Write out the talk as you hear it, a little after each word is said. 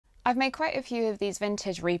I've made quite a few of these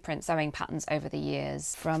vintage reprint sewing patterns over the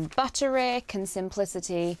years, from Butterick and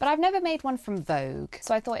Simplicity, but I've never made one from Vogue,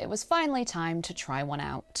 so I thought it was finally time to try one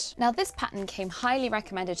out. Now this pattern came highly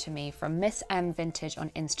recommended to me from Miss M Vintage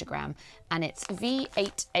on Instagram, and it's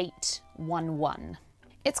V8811.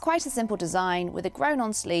 It's quite a simple design with a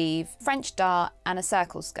grown-on sleeve, French dart and a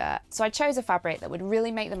circle skirt, so I chose a fabric that would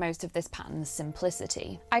really make the most of this pattern's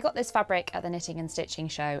simplicity. I got this fabric at the Knitting and Stitching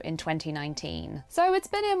show in 2019, so it's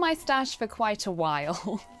been in my stash for quite a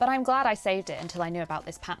while. But I'm glad I saved it until I knew about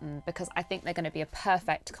this pattern because I think they're going to be a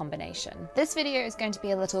perfect combination. This video is going to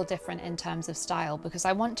be a little different in terms of style because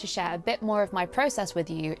I want to share a bit more of my process with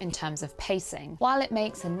you in terms of pacing. While it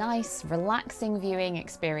makes a nice, relaxing viewing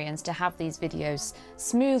experience to have these videos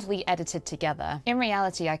smoothly edited together, in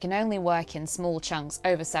reality I can only work in small chunks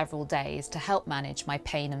over several days to help manage my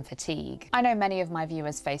pain and fatigue. I know many of my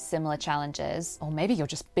viewers face similar challenges, or maybe you're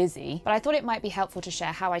just busy, but I thought it might be helpful to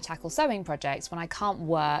share how I tackle sewing projects when I can't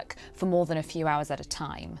work for more than a few hours at a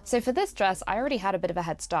time. So for this dress I already had a bit of a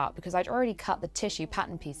head start because I'd already cut the tissue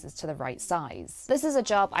pattern pieces to the right size. This is a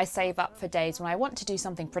job I save up for days when I want to do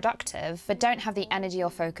something productive but don't have the energy or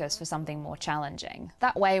focus for something more challenging.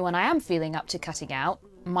 That way when I am feeling up to cutting out,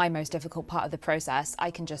 my most difficult part of the process,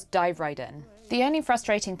 I can just dive right in. The only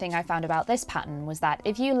frustrating thing I found about this pattern was that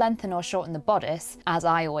if you lengthen or shorten the bodice, as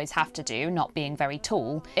I always have to do, not being very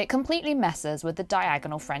tall, it completely messes with the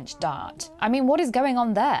diagonal French dart. I mean, what is going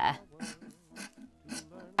on there?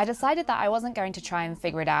 I decided that I wasn't going to try and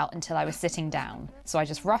figure it out until I was sitting down, so I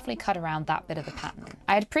just roughly cut around that bit of the pattern.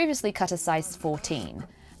 I had previously cut a size 14,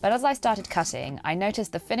 but as I started cutting, I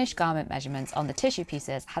noticed the finished garment measurements on the tissue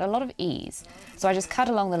pieces had a lot of ease, so I just cut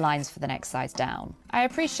along the lines for the next size down. I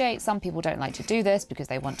appreciate some people don't like to do this because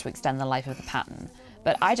they want to extend the life of the pattern,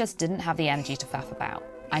 but I just didn't have the energy to faff about.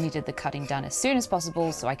 I needed the cutting done as soon as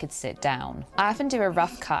possible so I could sit down. I often do a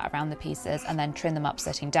rough cut around the pieces and then trim them up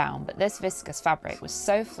sitting down, but this viscose fabric was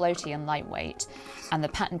so floaty and lightweight, and the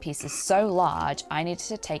pattern piece is so large, I needed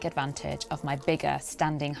to take advantage of my bigger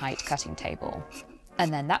standing height cutting table.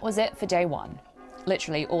 And then that was it for day one.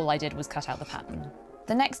 Literally all I did was cut out the pattern.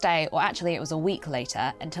 The next day, or actually it was a week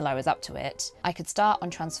later until I was up to it, I could start on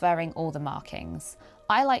transferring all the markings.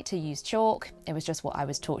 I like to use chalk, it was just what I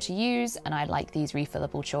was taught to use, and I like these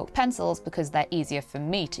refillable chalk pencils because they're easier for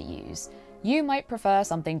me to use. You might prefer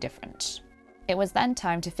something different. It was then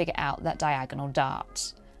time to figure out that diagonal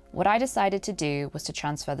dart. What I decided to do was to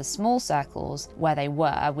transfer the small circles where they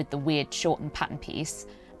were with the weird shortened pattern piece,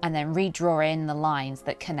 and then redraw in the lines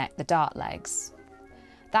that connect the dart legs.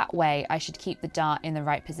 That way I should keep the dart in the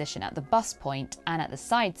right position at the bust point and at the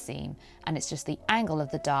side seam, and it's just the angle of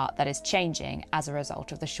the dart that is changing as a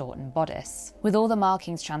result of the shortened bodice. With all the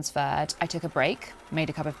markings transferred, I took a break, made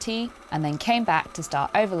a cup of tea, and then came back to start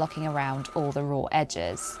overlocking around all the raw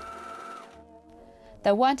edges.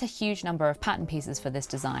 There weren't a huge number of pattern pieces for this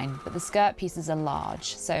design, but the skirt pieces are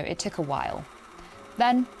large, so it took a while.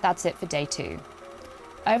 Then that's it for day two.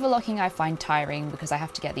 Overlocking I find tiring because I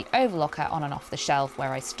have to get the overlocker on and off the shelf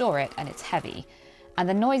where I store it and it's heavy, and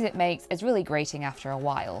the noise it makes is really grating after a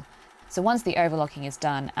while. So once the overlocking is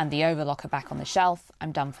done and the overlocker back on the shelf,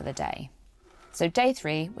 I'm done for the day. So day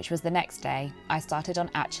three, which was the next day, I started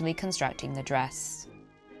on actually constructing the dress.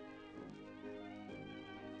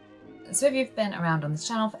 So if you've been around on this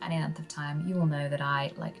channel for any length of time, you will know that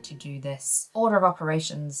I like to do this order of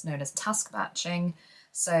operations known as task batching.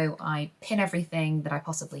 So I pin everything that I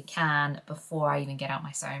possibly can before I even get out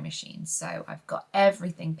my sewing machine. So I've got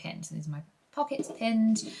everything pinned. So these are my pockets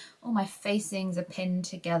pinned, all my facings are pinned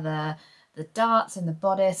together, the darts and the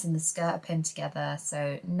bodice and the skirt are pinned together.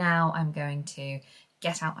 So now I'm going to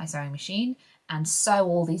get out my sewing machine and sew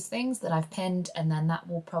all these things that I've pinned, and then that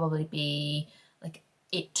will probably be like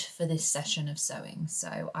it for this session of sewing.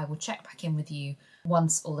 So I will check back in with you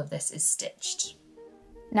once all of this is stitched.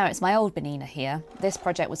 Now it's my old Benina here. This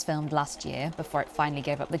project was filmed last year before it finally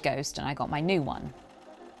gave up the ghost and I got my new one.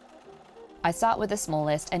 I start with the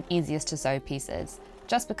smallest and easiest to sew pieces,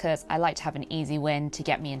 just because I like to have an easy win to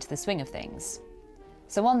get me into the swing of things.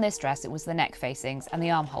 So on this dress it was the neck facings and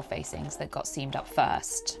the armhole facings that got seamed up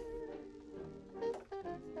first.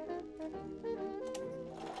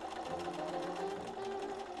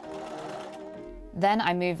 Then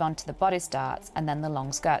I move on to the bodice darts and then the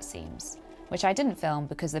long skirt seams, which I didn't film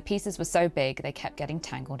because the pieces were so big they kept getting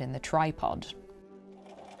tangled in the tripod.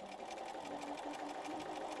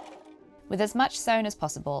 With as much sewn as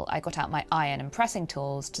possible, I got out my iron and pressing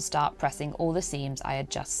tools to start pressing all the seams I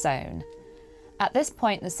had just sewn. At this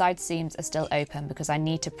point the side seams are still open because I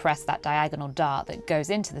need to press that diagonal dart that goes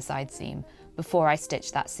into the side seam before I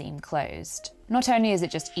stitch that seam closed. Not only is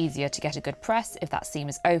it just easier to get a good press if that seam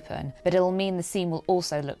is open, but it'll mean the seam will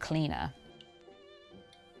also look cleaner.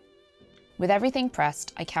 With everything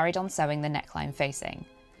pressed, I carried on sewing the neckline facing.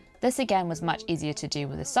 This again was much easier to do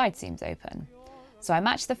with the side seams open. So I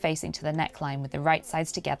matched the facing to the neckline with the right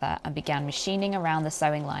sides together and began machining around the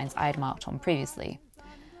sewing lines I had marked on previously.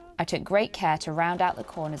 I took great care to round out the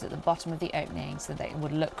corners at the bottom of the opening so that it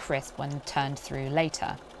would look crisp when turned through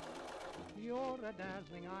later. You're a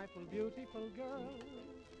dazzling, Eiffel, beautiful girl.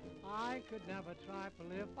 I could never trifle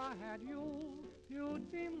if I had you.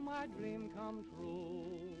 You'd be my dream come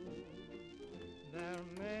true. There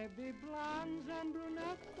may be blondes and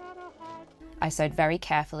brunettes that are hard to... I sewed very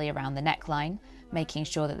carefully around the neckline, making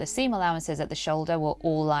sure that the seam allowances at the shoulder were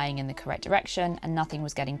all lying in the correct direction and nothing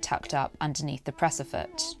was getting tucked up underneath the presser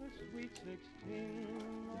foot.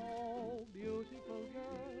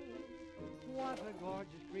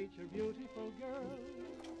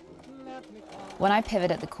 When I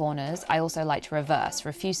pivot at the corners, I also like to reverse for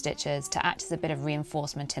a few stitches to act as a bit of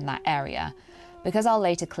reinforcement in that area. Because I'll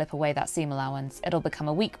later clip away that seam allowance, it'll become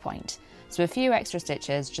a weak point, so a few extra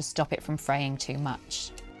stitches just stop it from fraying too much.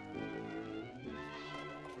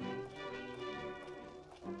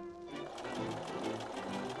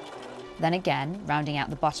 Then again, rounding out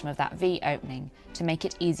the bottom of that V opening to make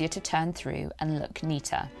it easier to turn through and look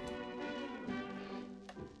neater.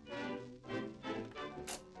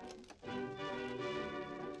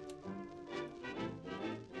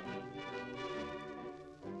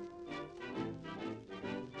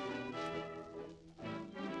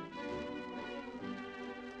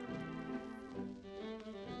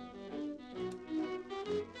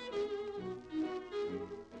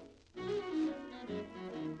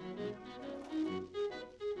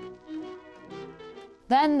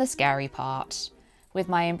 Then the scary part. With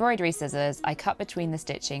my embroidery scissors, I cut between the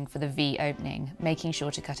stitching for the V opening, making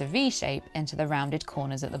sure to cut a V shape into the rounded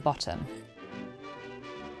corners at the bottom.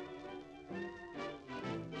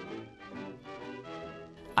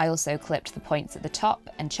 I also clipped the points at the top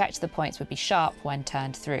and checked the points would be sharp when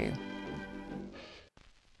turned through.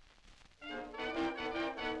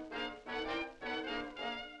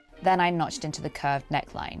 Then I notched into the curved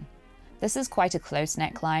neckline. This is quite a close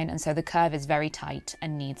neckline, and so the curve is very tight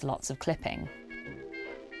and needs lots of clipping.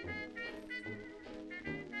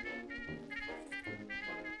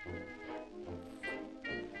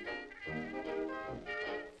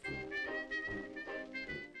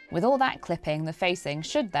 With all that clipping, the facing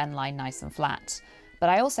should then lie nice and flat, but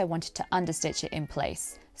I also wanted to understitch it in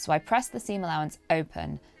place, so I pressed the seam allowance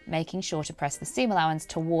open, making sure to press the seam allowance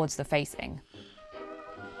towards the facing.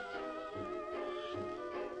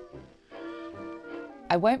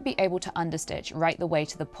 I won't be able to understitch right the way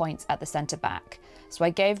to the points at the centre back, so I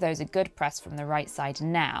gave those a good press from the right side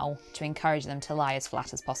now to encourage them to lie as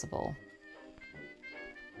flat as possible.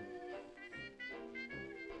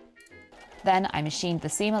 Then I machined the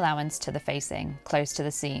seam allowance to the facing, close to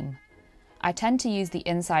the seam. I tend to use the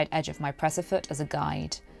inside edge of my presser foot as a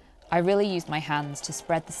guide. I really used my hands to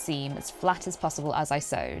spread the seam as flat as possible as I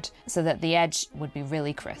sewed, so that the edge would be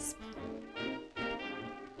really crisp.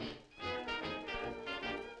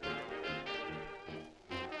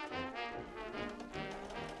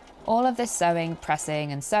 All of this sewing,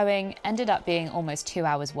 pressing and sewing ended up being almost 2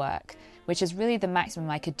 hours work, which is really the maximum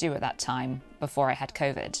I could do at that time before I had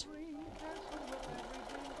COVID.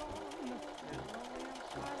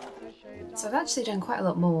 So I've actually done quite a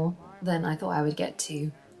lot more than I thought I would get to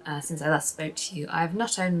since I last spoke to you. I've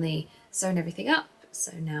not only sewn everything up,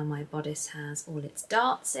 so now my bodice has all its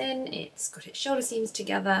darts in, it's got its shoulder seams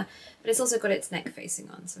together, but it's also got its neck facing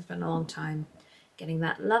on, so I've spent a long time getting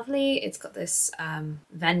that lovely. It's got this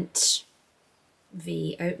vent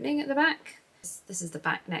V opening at the back. This is the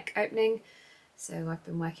back neck opening, so I've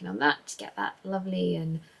been working on that to get that lovely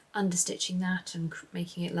and understitching that and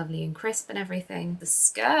making it lovely and crisp and everything. The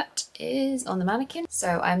skirt is on the mannequin,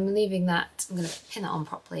 so I'm leaving that. I'm going to pin that on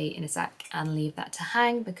properly in a sec and leave that to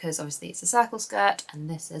hang, because obviously it's a circle skirt and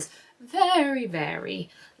this is very, very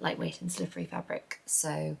lightweight and slippery fabric.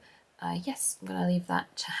 So yes, I'm going to leave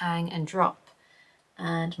that to hang and drop.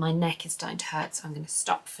 And my neck is starting to hurt, so I'm going to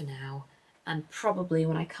stop for now. And probably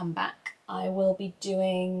when I come back, I will be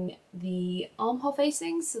doing the armhole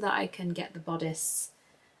facings so that I can get the bodice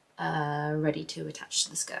ready to attach to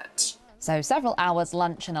the skirt. So several hours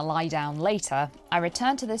lunch and a lie down later, I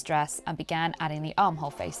returned to this dress and began adding the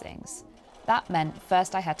armhole facings. That meant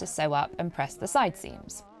first I had to sew up and press the side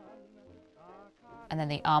seams. And then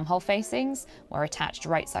the armhole facings were attached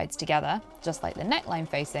right sides together, just like the neckline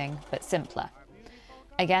facing, but simpler.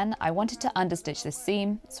 Again, I wanted to understitch this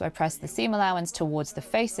seam, so I pressed the seam allowance towards the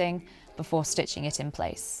facing before stitching it in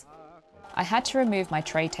place. I had to remove my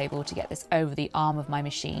tray table to get this over the arm of my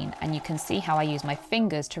machine, and you can see how I use my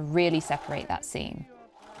fingers to really separate that seam.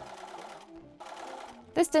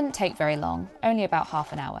 This didn't take very long, only about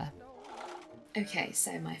half an hour. Okay,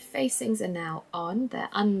 so my facings are now on. They're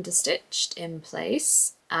understitched in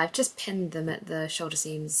place. I've just pinned them at the shoulder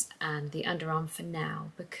seams and the underarm for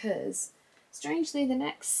now because, strangely, the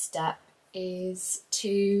next step is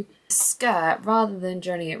to skirt, rather than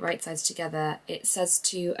joining it right sides together, it says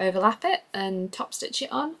to overlap it and top stitch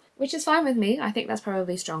it on, which is fine with me. I think that's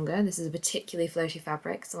probably stronger. This is a particularly floaty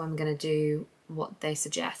fabric, so I'm going to do what they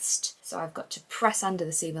suggest. So I've got to press under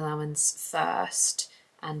the seam allowance first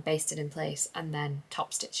and baste it in place and then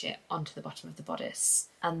top stitch it onto the bottom of the bodice.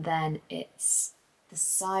 And then it's the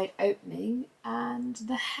side opening and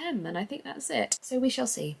the hem, and I think that's it. So we shall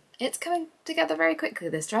see. It's coming together very quickly,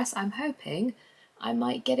 this dress. I'm hoping I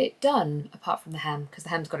might get it done, apart from the hem, because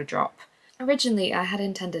the hem's got to drop. Originally, I had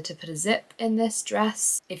intended to put a zip in this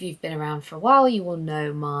dress. If you've been around for a while, you will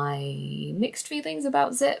know my mixed feelings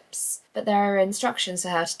about zips, but there are instructions for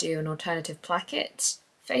how to do an alternative placket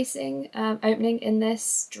facing opening in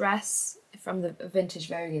this dress from the Vintage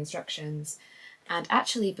Vogue instructions. And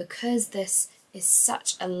actually, because this is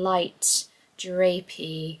such a light,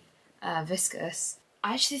 drapey viscose,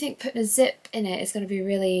 I actually think putting a zip in it is going to be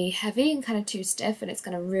really heavy and kind of too stiff, and it's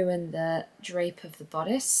going to ruin the drape of the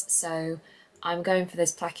bodice. So I'm going for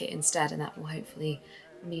this placket instead, and that will hopefully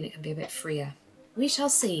mean it can be a bit freer. We shall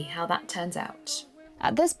see how that turns out.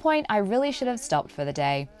 At this point, I really should have stopped for the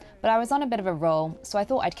day, but I was on a bit of a roll, so I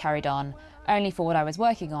thought I'd carried on, only for what I was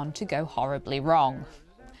working on to go horribly wrong.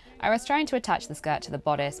 I was trying to attach the skirt to the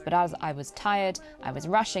bodice, but as I was tired, I was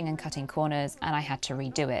rushing and cutting corners, and I had to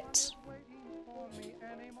redo it.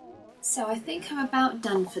 So I think I'm about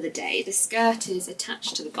done for the day. The skirt is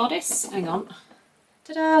attached to the bodice. Hang on.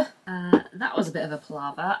 Ta-da! That was a bit of a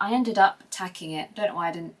palaver. I ended up tacking it. Don't know why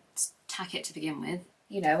I didn't tack it to begin with.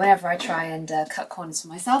 You know, whenever I try and cut corners for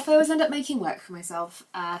myself, I always end up making work for myself.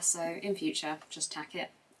 So in future, just tack it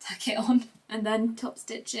on, and then top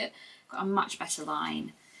stitch it. Got a much better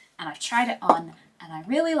line. And I've tried it on, and I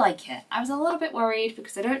really like it. I was a little bit worried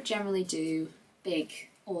because I don't generally do big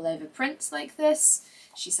all-over prints like this.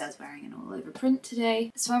 She says wearing an all-over print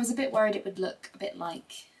today. So I was a bit worried it would look a bit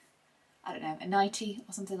like, I don't know, a nightie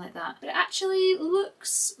or something like that. But it actually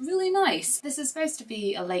looks really nice. This is supposed to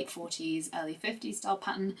be a late 40s, early 50s style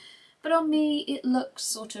pattern, but on me it looks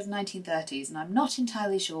sort of 1930s, and I'm not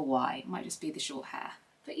entirely sure why. It might just be the short hair.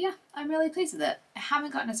 But yeah, I'm really pleased with it. I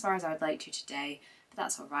haven't gotten as far as I would like to today, but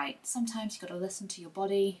that's all right. Sometimes you've got to listen to your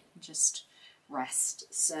body and just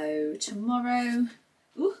rest. So tomorrow,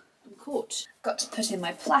 ooh, I'm caught. Got to put in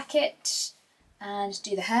my placket and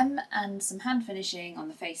do the hem and some hand finishing on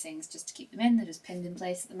the facings just to keep them in. They're just pinned in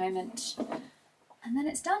place at the moment. And then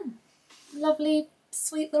it's done. Lovely,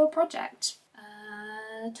 sweet little project.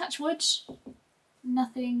 Touch wood,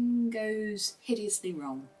 nothing goes hideously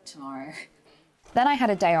wrong tomorrow. Then I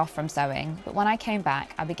had a day off from sewing, but when I came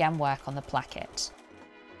back, I began work on the placket.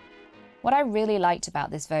 What I really liked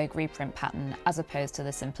about this Vogue reprint pattern, as opposed to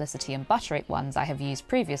the simplicity and butterick ones I have used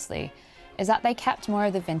previously, is that they kept more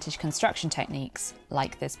of the vintage construction techniques,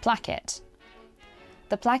 like this placket.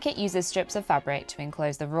 The placket uses strips of fabric to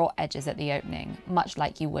enclose the raw edges at the opening, much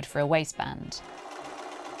like you would for a waistband.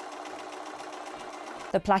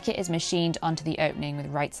 The placket is machined onto the opening with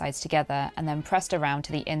right sides together and then pressed around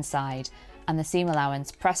to the inside, and the seam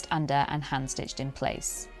allowance pressed under and hand stitched in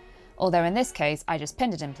place. Although in this case, I just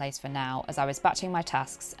pinned it in place for now as I was batching my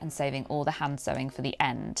tasks and saving all the hand sewing for the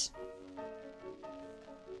end.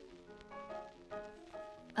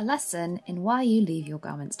 A lesson in why you leave your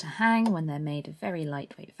garments to hang when they're made of very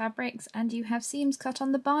lightweight fabrics and you have seams cut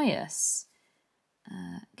on the bias.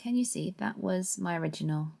 Can you see? That was my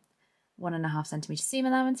original 1.5 centimetre seam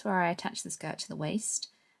allowance where I attached the skirt to the waist.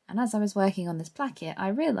 And as I was working on this placket, I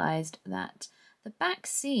realised that the back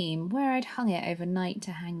seam, where I'd hung it overnight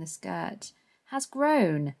to hang the skirt, has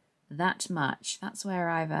grown that much. That's where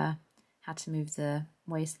I've had to move the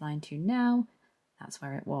waistline to now. That's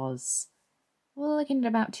where it was. We're looking at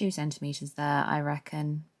about 2 centimetres there, I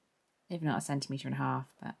reckon. If not 1.5 centimetres,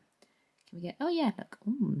 but can we get, oh yeah, look.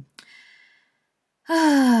 Ooh.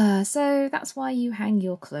 So that's why you hang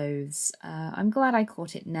your clothes. I'm glad I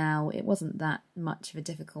caught it now. It wasn't that much of a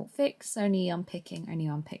difficult fix, only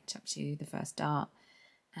unpicked up to the first dart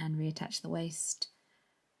and reattached the waist.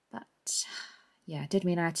 But yeah, it did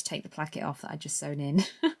mean I had to take the placket off that I'd just sewn in.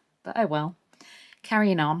 But oh well,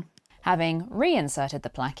 carrying on. Having reinserted the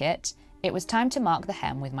placket, it was time to mark the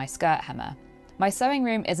hem with my skirt hemmer. My sewing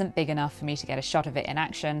room isn't big enough for me to get a shot of it in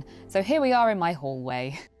action, so here we are in my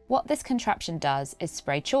hallway. What this contraption does is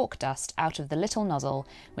spray chalk dust out of the little nozzle,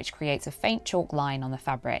 which creates a faint chalk line on the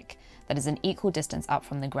fabric that is an equal distance up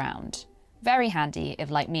from the ground. Very handy if,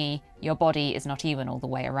 like me, your body is not even all the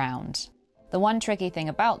way around. The one tricky thing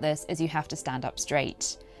about this is you have to stand up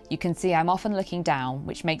straight. You can see I'm often looking down,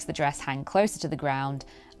 which makes the dress hang closer to the ground,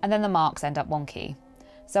 and then the marks end up wonky.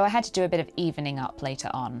 So I had to do a bit of evening up later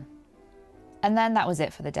on. And then that was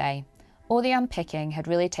it for the day. All the unpicking had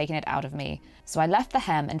really taken it out of me, so I left the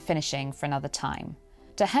hem and finishing for another time.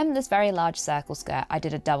 To hem this very large circle skirt, I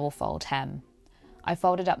did a double fold hem. I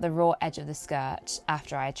folded up the raw edge of the skirt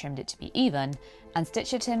after I had trimmed it to be even, and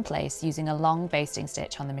stitched it in place using a long basting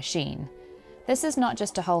stitch on the machine. This is not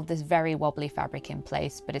just to hold this very wobbly fabric in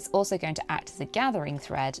place, but it's also going to act as a gathering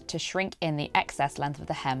thread to shrink in the excess length of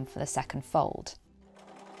the hem for the second fold.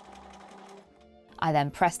 I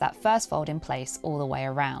then pressed that first fold in place all the way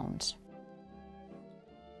around.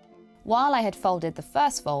 While I had folded the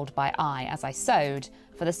first fold by eye as I sewed,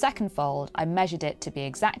 for the second fold I measured it to be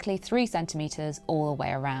exactly 3 centimeters all the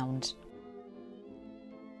way around.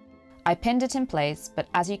 I pinned it in place, but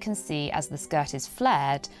as you can see, as the skirt is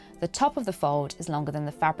flared, the top of the fold is longer than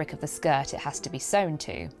the fabric of the skirt it has to be sewn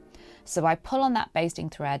to. So I pull on that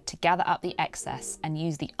basting thread to gather up the excess and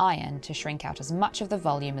use the iron to shrink out as much of the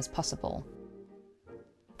volume as possible.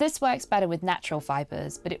 This works better with natural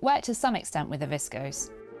fibres, but it worked to some extent with the viscose.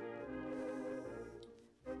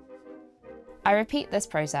 I repeat this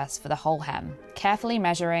process for the whole hem, carefully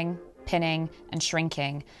measuring, pinning and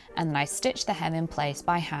shrinking, and then I stitch the hem in place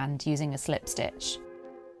by hand using a slip stitch.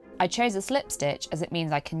 I chose a slip stitch as it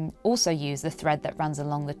means I can also use the thread that runs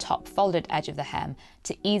along the top folded edge of the hem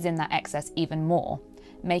to ease in that excess even more,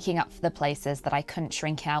 making up for the places that I couldn't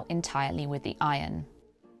shrink out entirely with the iron.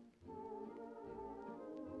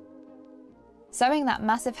 Sewing that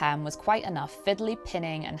massive hem was quite enough fiddly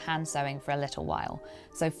pinning and hand sewing for a little while,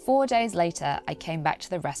 so 4 days later I came back to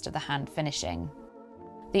the rest of the hand finishing.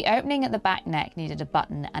 The opening at the back neck needed a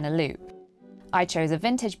button and a loop. I chose a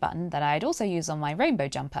vintage button that I had also used on my rainbow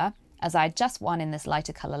jumper, as I had just one in this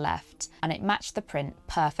lighter colour left, and it matched the print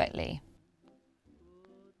perfectly.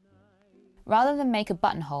 Rather than make a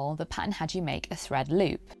buttonhole, the pattern had you make a thread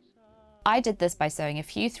loop. I did this by sewing a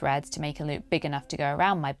few threads to make a loop big enough to go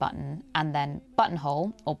around my button, and then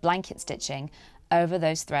buttonhole or blanket stitching over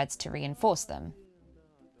those threads to reinforce them.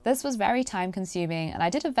 This was very time consuming, and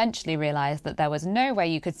I did eventually realise that there was no way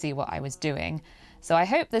you could see what I was doing, so I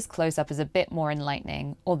hope this close-up is a bit more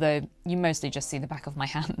enlightening, although you mostly just see the back of my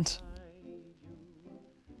hand.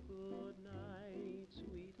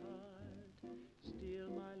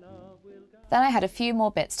 Then I had a few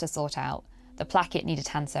more bits to sort out. The placket needed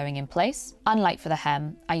hand sewing in place. Unlike for the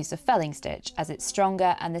hem, I used a felling stitch as it's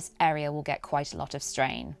stronger and this area will get quite a lot of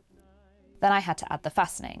strain. Then I had to add the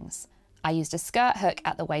fastenings. I used a skirt hook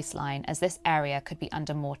at the waistline as this area could be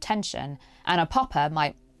under more tension, and a popper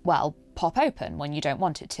might, well, pop open when you don't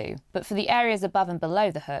want it to. But for the areas above and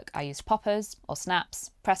below the hook, I used poppers or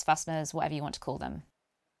snaps, press fasteners, whatever you want to call them.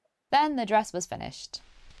 Then the dress was finished.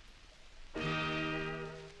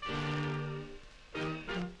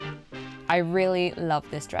 I really love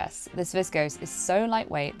this dress. This viscose is so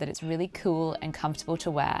lightweight that it's really cool and comfortable to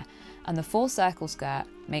wear, and the full circle skirt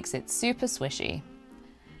makes it super swishy.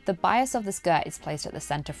 The bias of the skirt is placed at the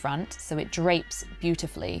centre front, so it drapes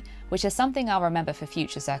beautifully, which is something I'll remember for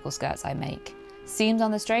future circle skirts I make. Seams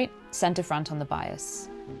on the straight, centre front on the bias.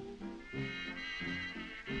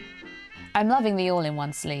 I'm loving the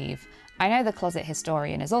all-in-one sleeve. I know the closet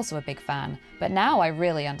historian is also a big fan, but now I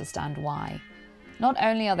really understand why. Not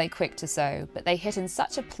only are they quick to sew, but they hit in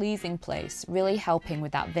such a pleasing place, really helping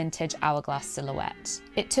with that vintage hourglass silhouette.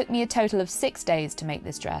 It took me a total of 6 days to make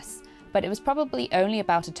this dress, but it was probably only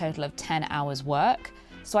about a total of 10 hours work,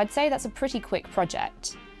 so I'd say that's a pretty quick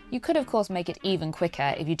project. You could of course make it even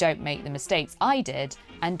quicker if you don't make the mistakes I did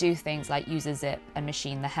and do things like use a zip and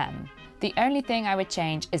machine the hem. The only thing I would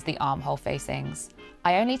change is the armhole facings.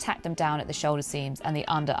 I only tacked them down at the shoulder seams and the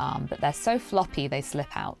underarm, but they're so floppy they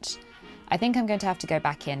slip out. I think I'm going to have to go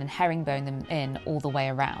back in and herringbone them in all the way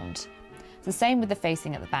around. It's the same with the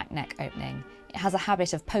facing at the back neck opening. It has a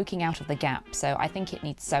habit of poking out of the gap, so I think it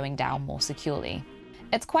needs sewing down more securely.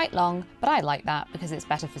 It's quite long, but I like that because it's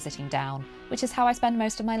better for sitting down, which is how I spend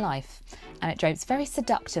most of my life, and it drapes very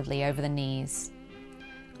seductively over the knees.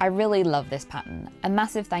 I really love this pattern. A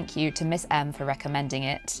massive thank you to Miss M for recommending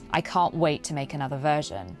it. I can't wait to make another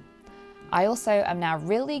version. I also am now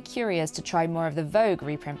really curious to try more of the Vogue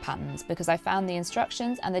reprint patterns because I found the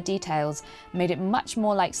instructions and the details made it much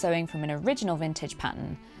more like sewing from an original vintage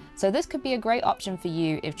pattern, So this could be a great option for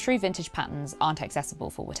you if true vintage patterns aren't accessible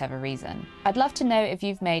for whatever reason. I'd love to know if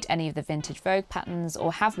you've made any of the Vintage Vogue patterns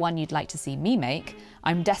or have one you'd like to see me make.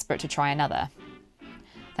 I'm desperate to try another.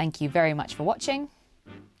 Thank you very much for watching.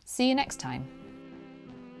 See you next time.